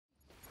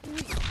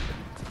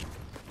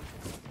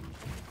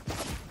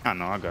I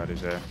know, I got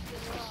his ass.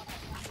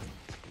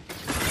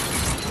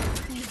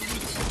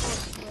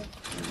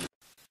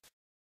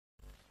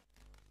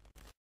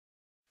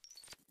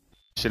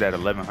 Shit at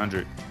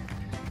 1100.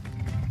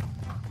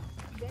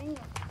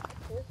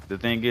 The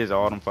thing is,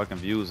 all them fucking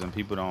views and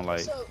people don't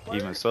like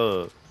even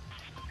sub.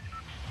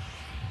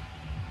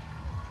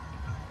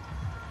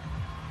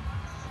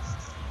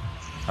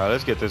 Alright,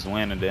 let's get this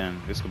win and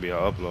then this could be an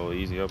upload,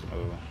 easy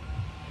upload.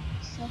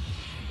 So,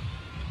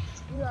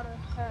 you gotta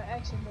have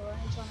action though. I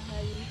ain't trying to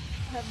have you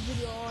have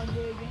video all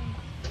day again.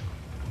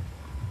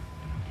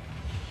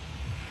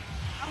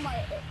 I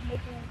might make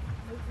one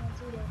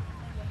too though.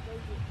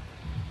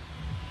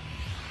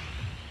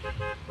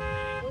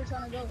 Where you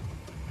trying to go?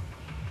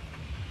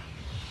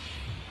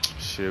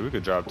 Shit, we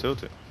could drop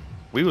Tilted.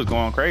 We was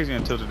going crazy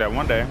in Tilted that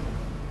one day.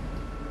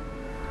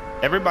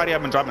 Everybody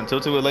have been dropping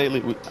Tilted with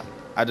lately.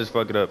 I just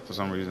fuck it up for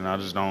some reason. I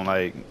just don't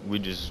like. We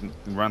just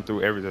run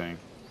through everything,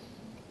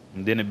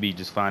 and then it be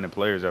just finding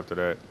players after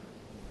that.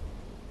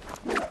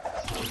 I just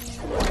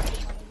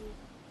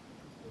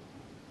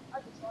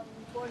started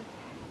recording.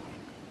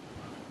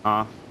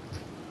 Huh?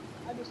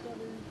 I just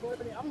started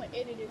recording. I'm gonna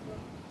edit it, bro.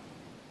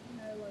 You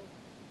know, like,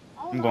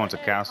 I'm going to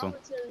castle.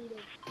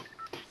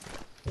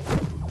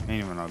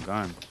 Ain't even no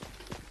gun.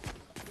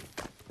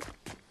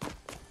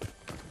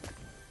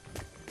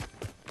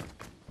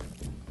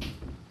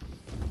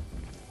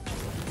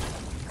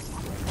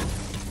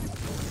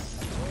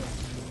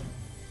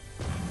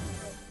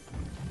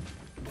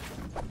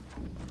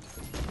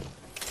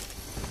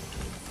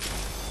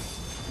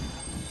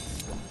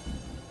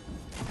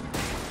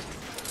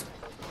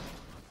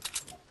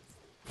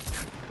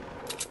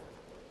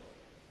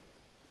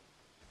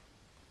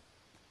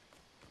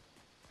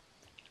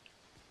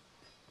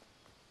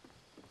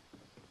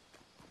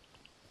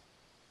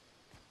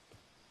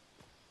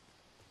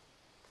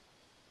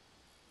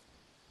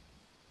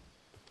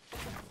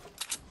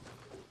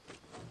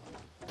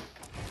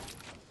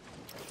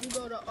 You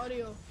go to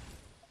audio.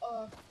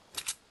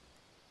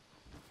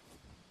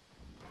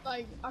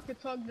 Like I could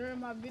talk during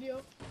my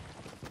video.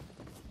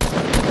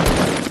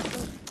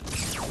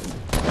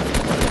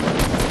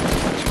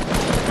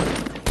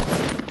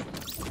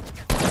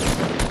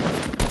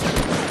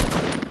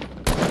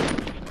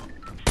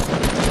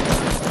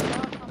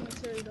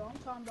 Commentary though. I'm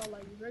talking about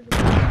like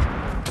regular.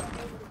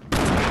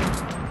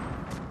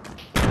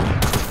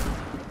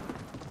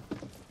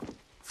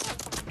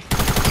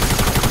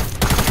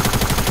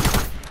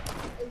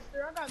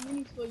 I got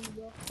minis for you,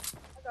 bro.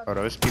 Oh,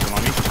 there's people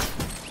on me.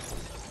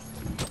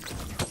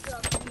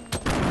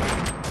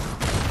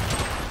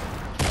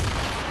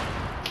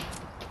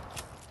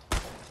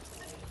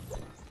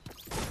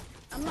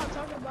 I'm not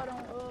talking about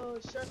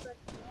on shirt factory.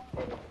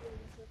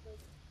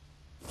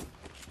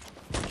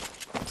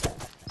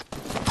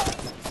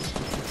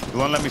 You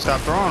won't let me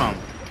stop throwing them.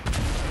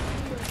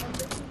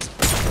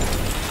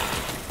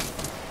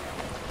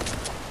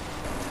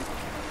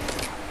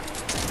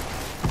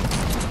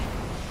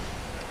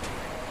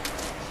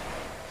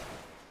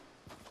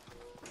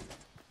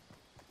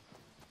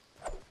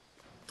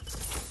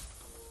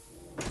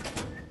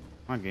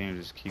 My game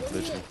just keep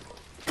glitching.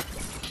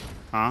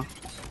 Huh?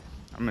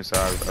 I'm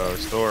inside the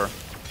store.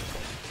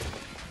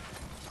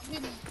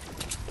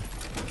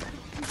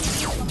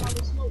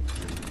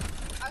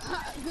 I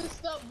got good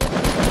stuff, bro.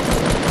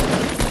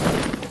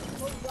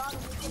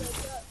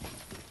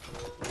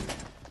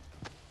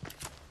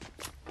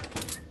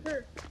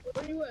 Here,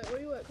 where you at?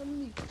 Where you at? Come to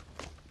me.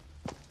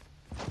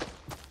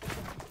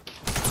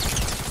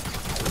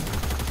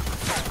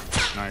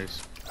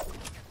 Nice.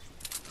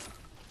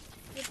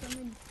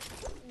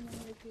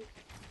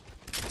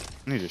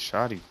 I need a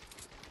shotty.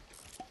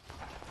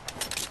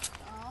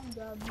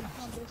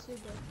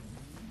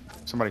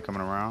 Somebody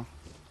coming around.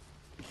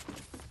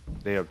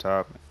 They up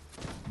top.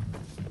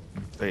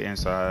 They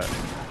inside.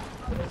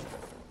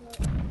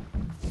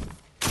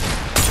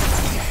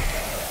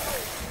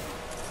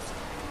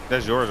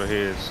 That's yours or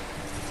his?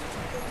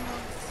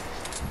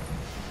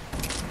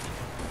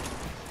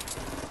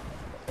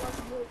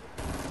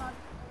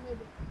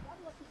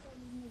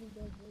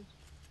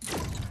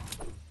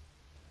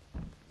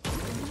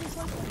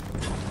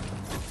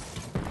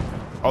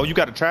 Oh, you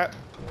got a trap?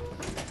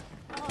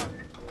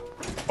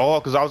 Oh,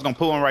 because I was going to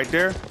put one right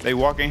there. They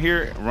walk in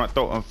here, run,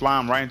 throw, and fly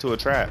them right into a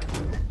trap.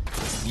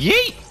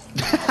 Yeet!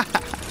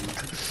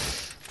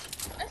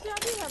 Actually, I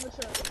do have a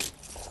trap.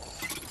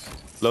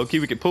 Low key,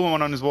 we could put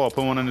one on this wall.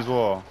 Put one on this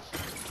wall.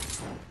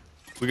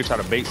 We could try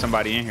to bait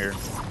somebody in here.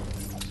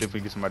 See if we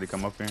get somebody to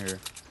come up in here.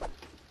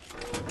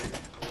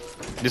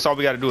 This all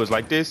we got to do is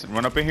like this.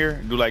 Run up in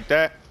here. Do like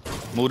that.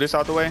 Move this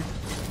out the way.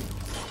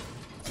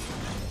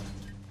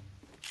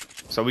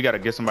 So we got to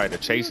get somebody to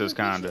chase us,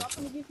 kind of.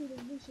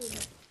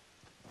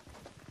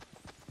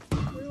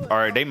 All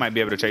right, they might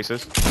be able to chase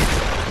us.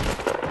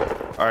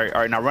 All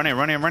right, now run in,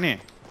 run in, run in.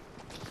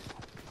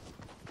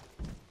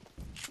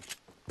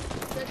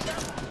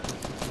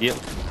 Yep.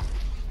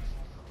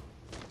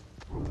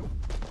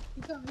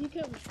 He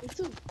killed me. It's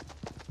two.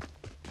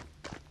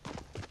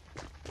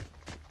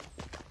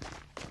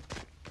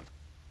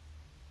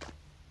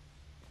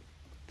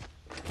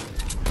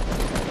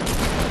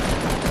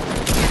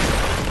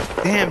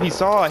 Damn, he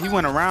saw it. He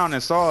went around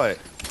and saw it.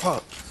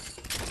 Fuck.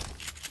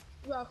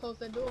 You gotta close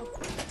that door.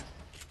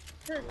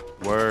 Here.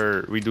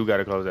 Word. We do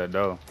gotta close that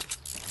door.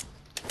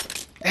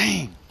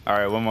 Dang. All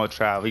right, one more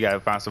try. We gotta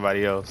find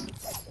somebody else.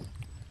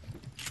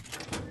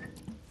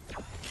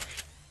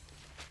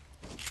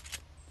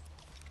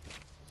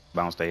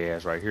 Bounce their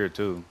ass right here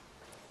too.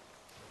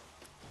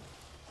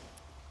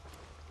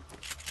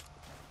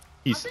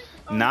 He's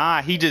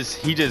nah. He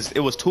just. It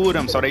was two of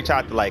them, so they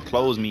tried to like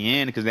close me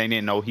in because they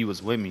didn't know he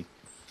was with me.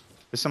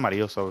 There's somebody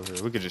else over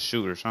here. We could just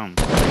shoot or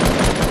something.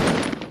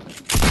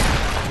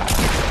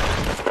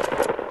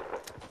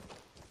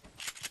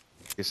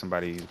 Get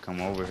somebody to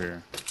come over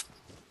here.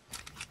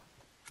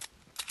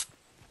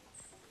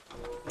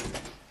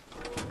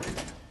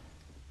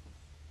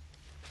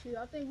 Shit,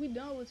 I think we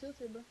done with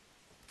Tilted, bro.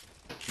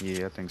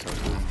 Yeah, I think so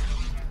too.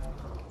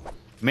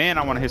 Man,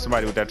 I want to hit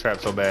somebody with that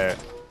trap so bad.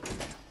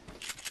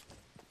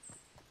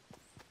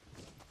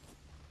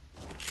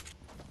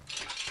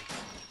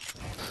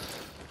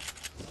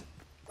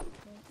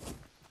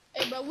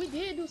 Hey, bro, we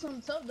did do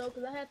something tough though,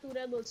 cause I had threw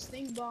that little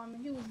stink bomb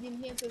and he was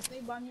getting hit to the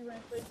stink bomb. He ran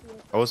straight to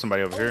it. Oh,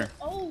 somebody over here.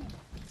 Oh.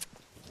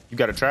 You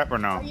got a trap or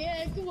no? Oh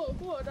yeah, come on.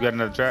 You got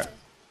another trap?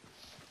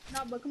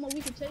 Nah, but come on,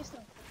 we can chase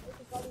them. We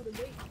can follow the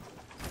gate.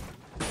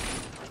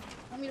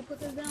 Want me to put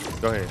this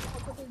down? Go ahead.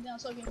 I'll put this down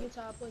so I can get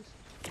to our place.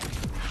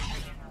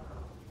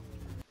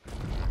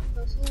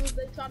 So as soon as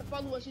they try to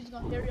follow us, she's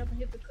gonna hurry up and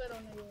hit the cut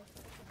on their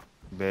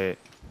Bet.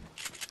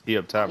 He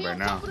up top right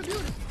now.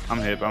 I'm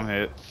hip.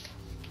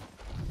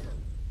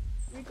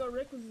 Rico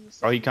Rick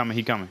was Oh, he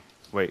coming.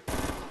 Wait.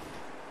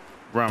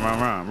 Run.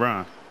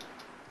 I'm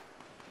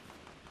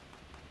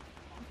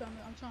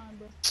trying,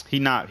 bro.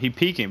 He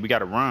peeking. We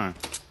gotta run.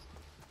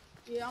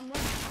 Yeah, I'm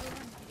running.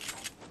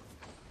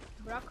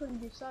 But I couldn't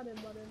get shot at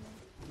by that man.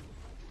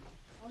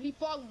 Oh, he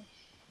following.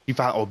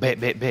 Oh, bet.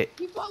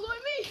 He following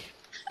me.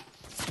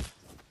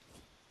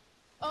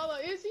 Oh,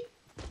 is he?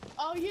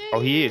 Oh, yeah. Oh,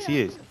 he is.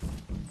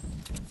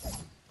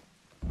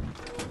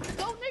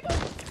 Go, nigga.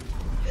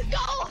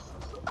 Go.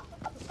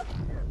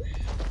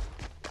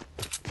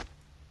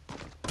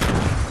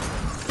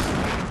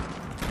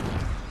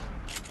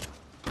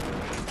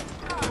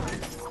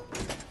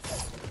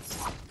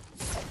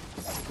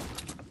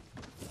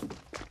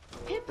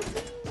 Hit the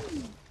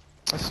beam.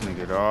 This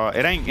nigga, dog.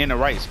 It ain't in the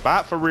right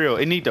spot for real.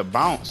 It need to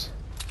bounce.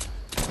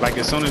 Like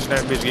as soon as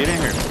that bitch get in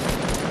here.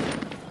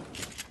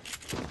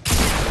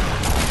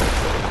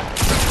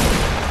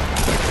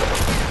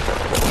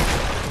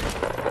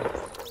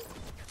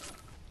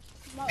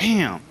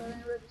 Damn.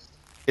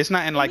 It's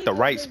not in like the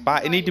right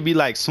spot. It need to be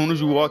like soon as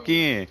you walk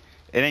in.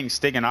 It ain't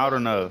sticking out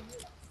enough.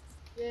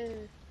 Yeah.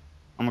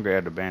 I'm gonna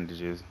grab the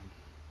bandages.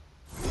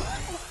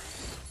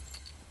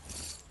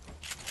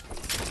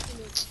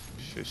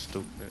 Shit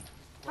stupid.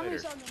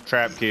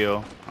 Trap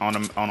kill on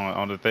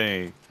the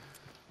thing.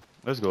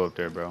 Let's go up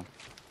there, bro.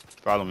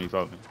 Follow me.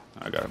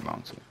 I gotta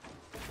bounce it.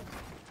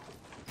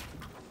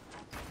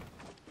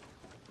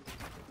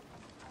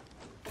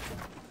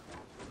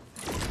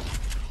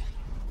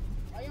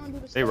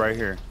 They right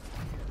here.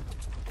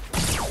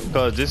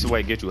 Cause this is the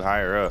way to get you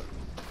higher up.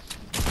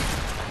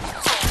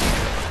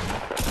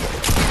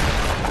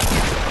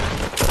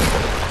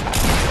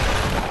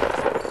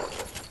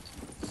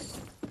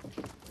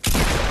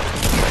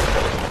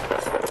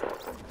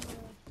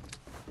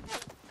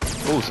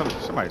 Oh,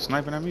 somebody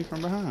sniping at me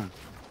from behind.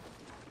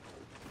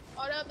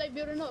 Oh, they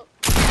building up.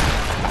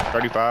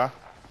 35.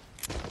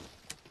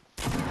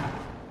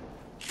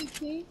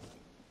 16.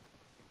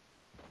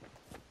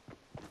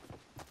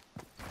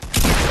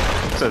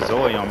 It's a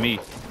Zoe on me.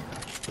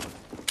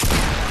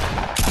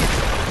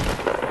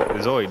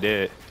 The Zoe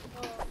dead.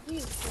 He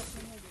is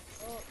fucking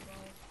niggas up, bro.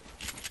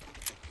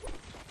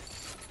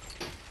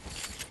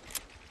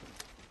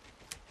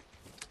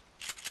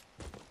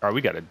 Alright,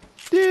 we got a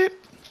dip.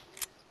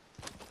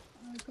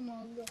 Alright, come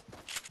on, go.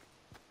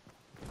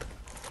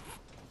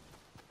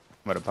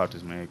 I'm about to pop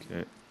this med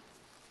kit.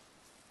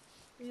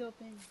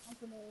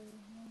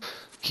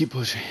 Keep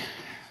pushing.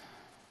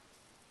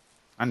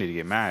 I need to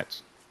get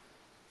mats.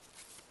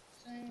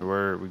 The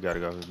word, we gotta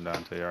go to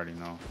Dante, I already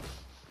know.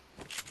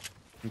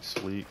 He's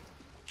sleep.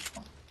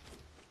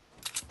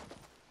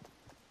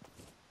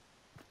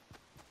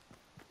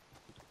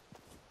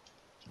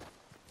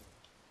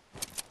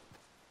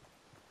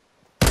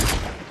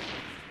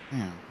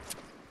 Damn.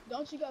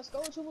 Don't you got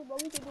skull trooper, bro?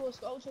 We can do a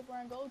skull trooper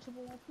and gold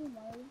trooper one too,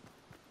 man.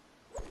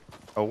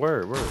 Oh,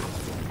 word.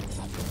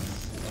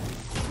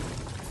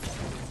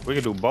 We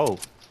can do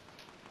both.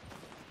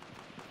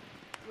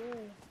 Yeah.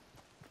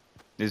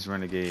 This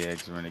Renegade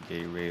X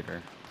Renegade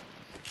Raider.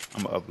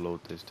 I'm gonna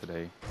upload this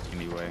today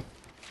anyway.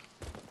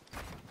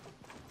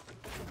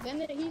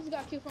 Then he's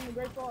got killed from the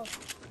Great Falls.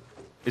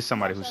 It's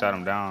somebody who shot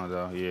him down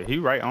though. Yeah, he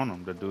right on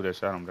him. The dude that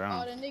shot him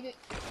down. Oh, that nigga.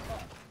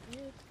 Yeah.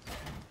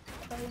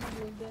 I thought he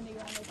was that nigga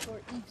on that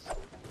Fort East.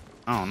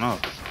 I don't know.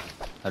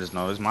 I just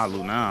know it's my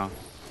loot now.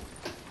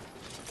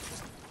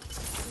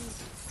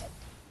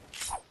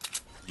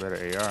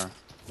 Better AR.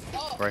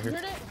 Oh, right here. You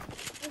hear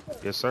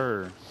that? Yes,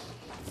 sir.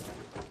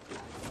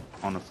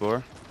 On the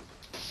floor.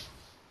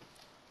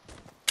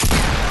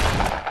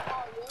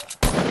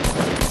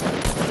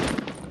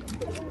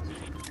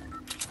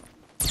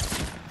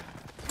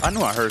 I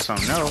knew I heard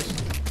something else.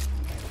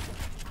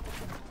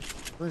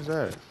 What is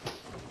that?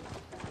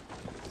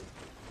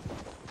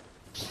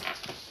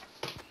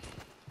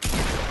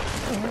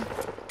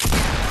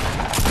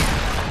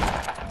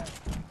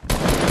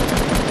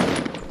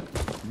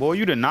 Boy,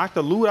 you done knocked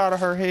the loot out of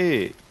her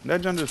head.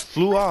 That junk just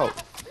flew out.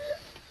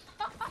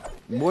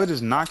 Boy,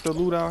 just knocked the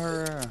loot out of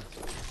her ass.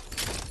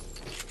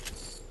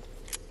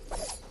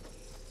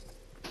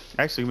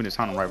 Actually, we just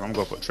hunting rifle. I'm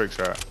gonna go for a trick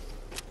shot.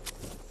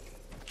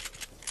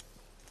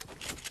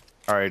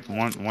 All right,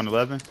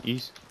 111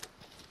 east.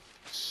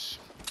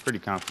 Pretty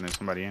confident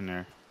somebody in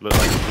there. Look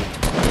like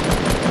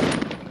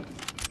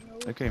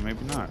it. Okay,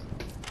 maybe not.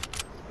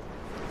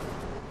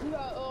 You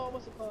got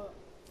what's it called?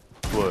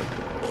 What?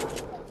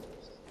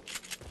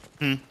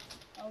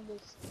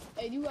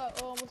 Hey, you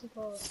got what's it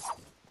called?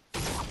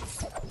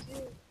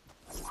 Shit.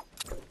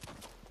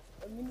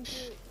 A mini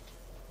kit.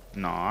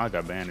 No, I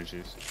got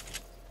bandages.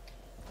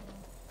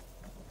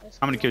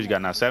 How many kills you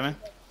got now? 7?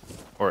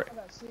 Or I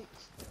got 6.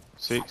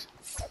 6?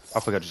 I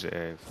forgot you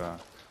said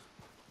 5.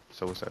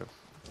 So what's that?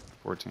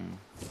 14.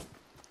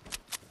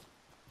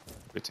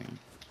 15.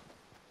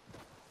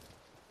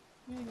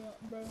 Yeah,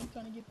 bro, I'm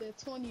trying to get that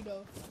 20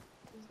 though.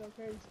 Let's go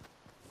crazy.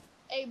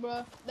 Hey,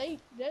 bro,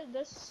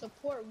 that's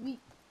support weak.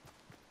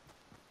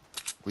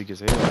 Weak as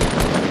hell.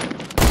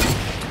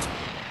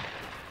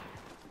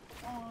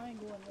 Oh, I ain't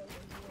going that way.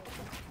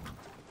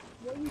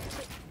 What you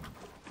took?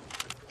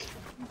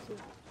 You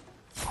took.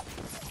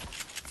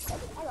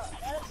 I got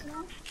ads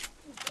now.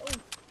 Oh.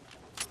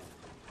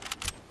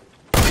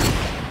 I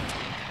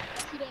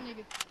see that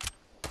nigga.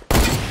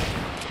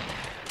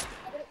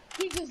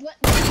 He just let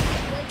me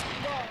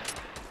go.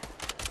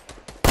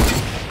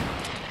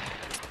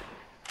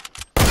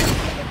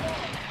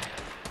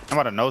 I'm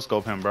about to no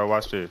scope him, bro.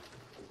 Watch this.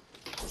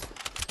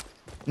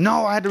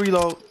 No, I had to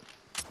reload.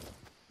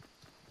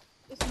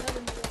 It's another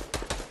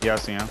nigga. Yeah, I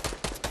see him.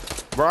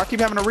 Bro, I keep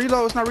having to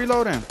reload. It's not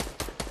reloading.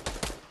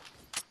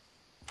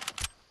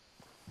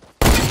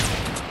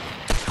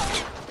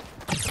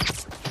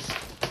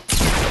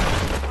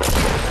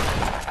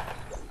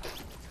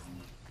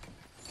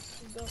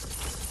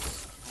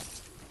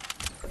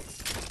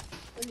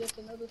 Just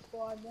another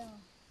squad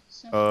down.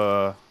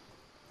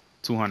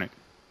 200.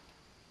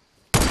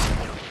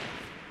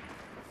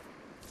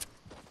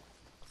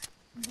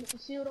 Get the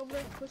shield over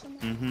there, push him.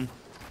 Mm-hmm.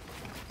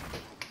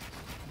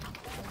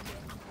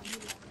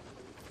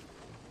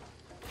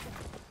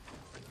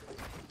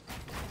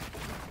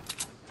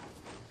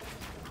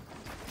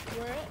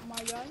 Where at,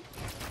 my guy?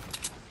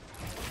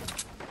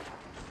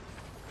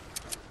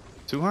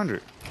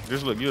 200.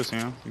 Just look, you'll see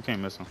him. You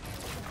can't miss him.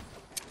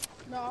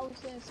 No, I was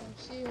saying some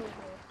shield,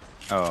 bro.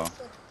 Oh.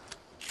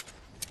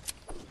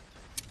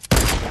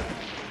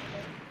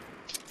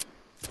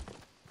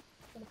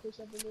 Gonna push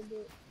up a little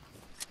bit.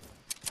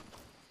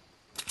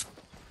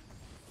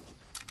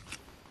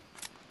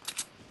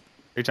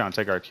 They trying to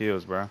take our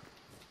kills, bro.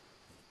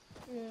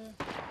 Yeah.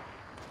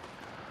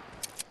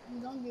 You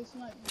don't get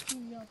sniped. Too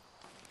young.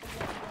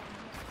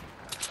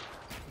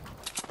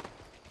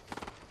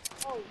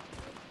 Oh.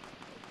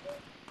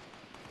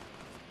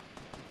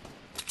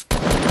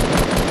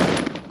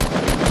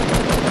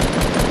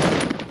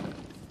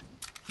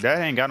 That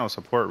ain't got no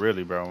support,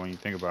 really, bro, when you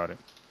think about it.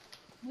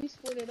 We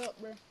split it up,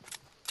 bro.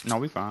 No,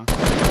 we fine.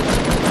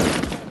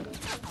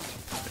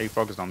 They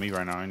focused on me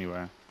right now,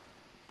 anyway.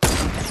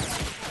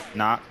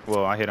 Knock.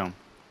 Well, I hit him.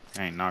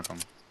 I ain't knock him.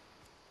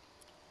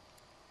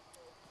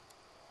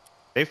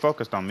 They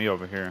focused on me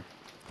over here.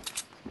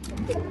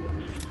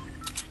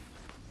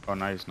 Oh,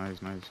 nice,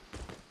 nice, nice.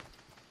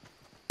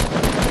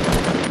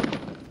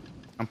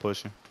 I'm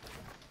pushing.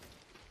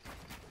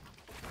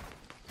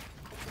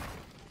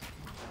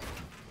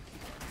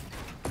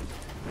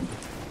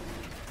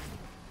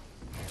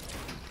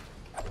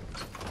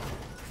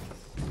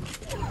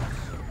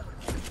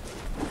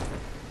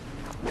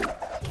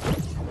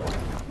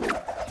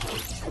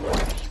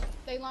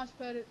 They launch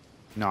padded.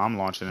 No, I'm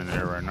launching in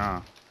there right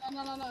now.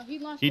 No. He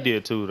launched. He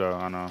did too, though.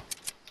 I know.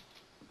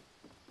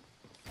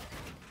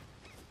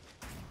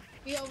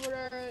 He over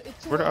there.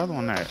 It's Where the other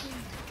one at?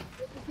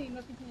 15,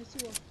 15, it's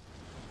 2 of them.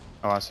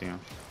 Oh, I see him.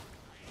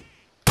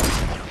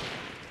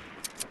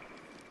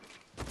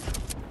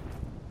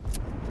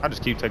 I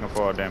just keep taking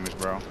fall damage,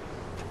 bro.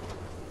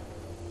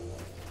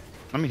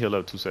 Let me heal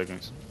up 2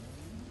 seconds.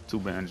 2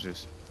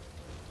 bandages.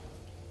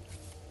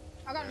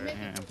 I gotta make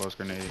And it. impulse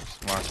grenades.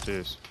 Watch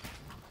this.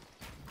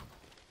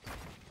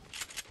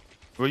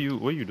 What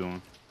you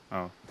doing?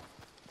 Oh.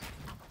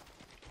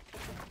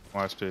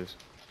 Watch this.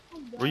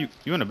 Were you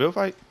in a build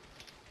fight?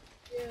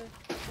 Yeah.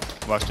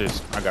 Watch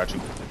this. I got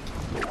you.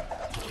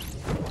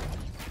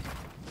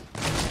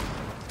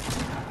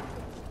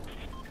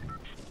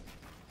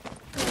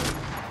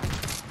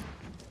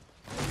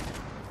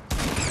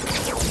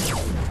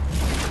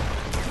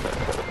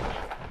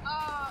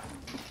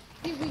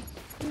 He weak.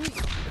 He weak.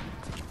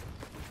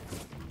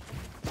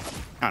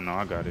 I know,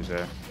 I got his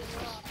ass.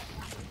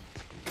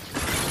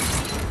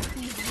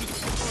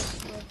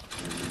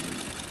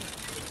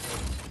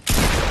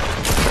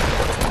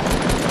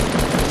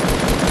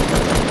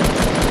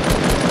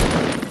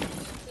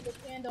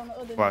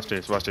 Watch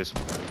this, watch this.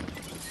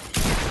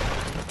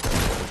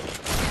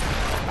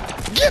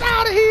 Get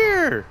out of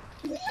here!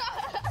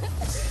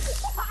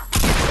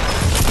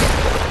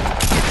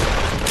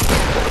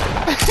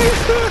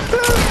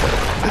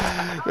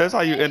 That's how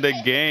you end the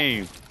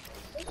game.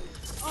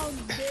 I'm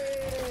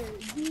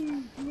dead.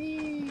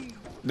 Please.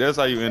 That's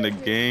how you end the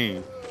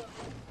game.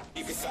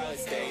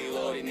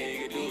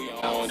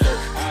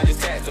 I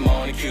just tapped him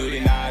on the cutie,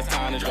 now it's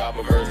time to drop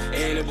a verse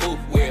in the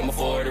booth.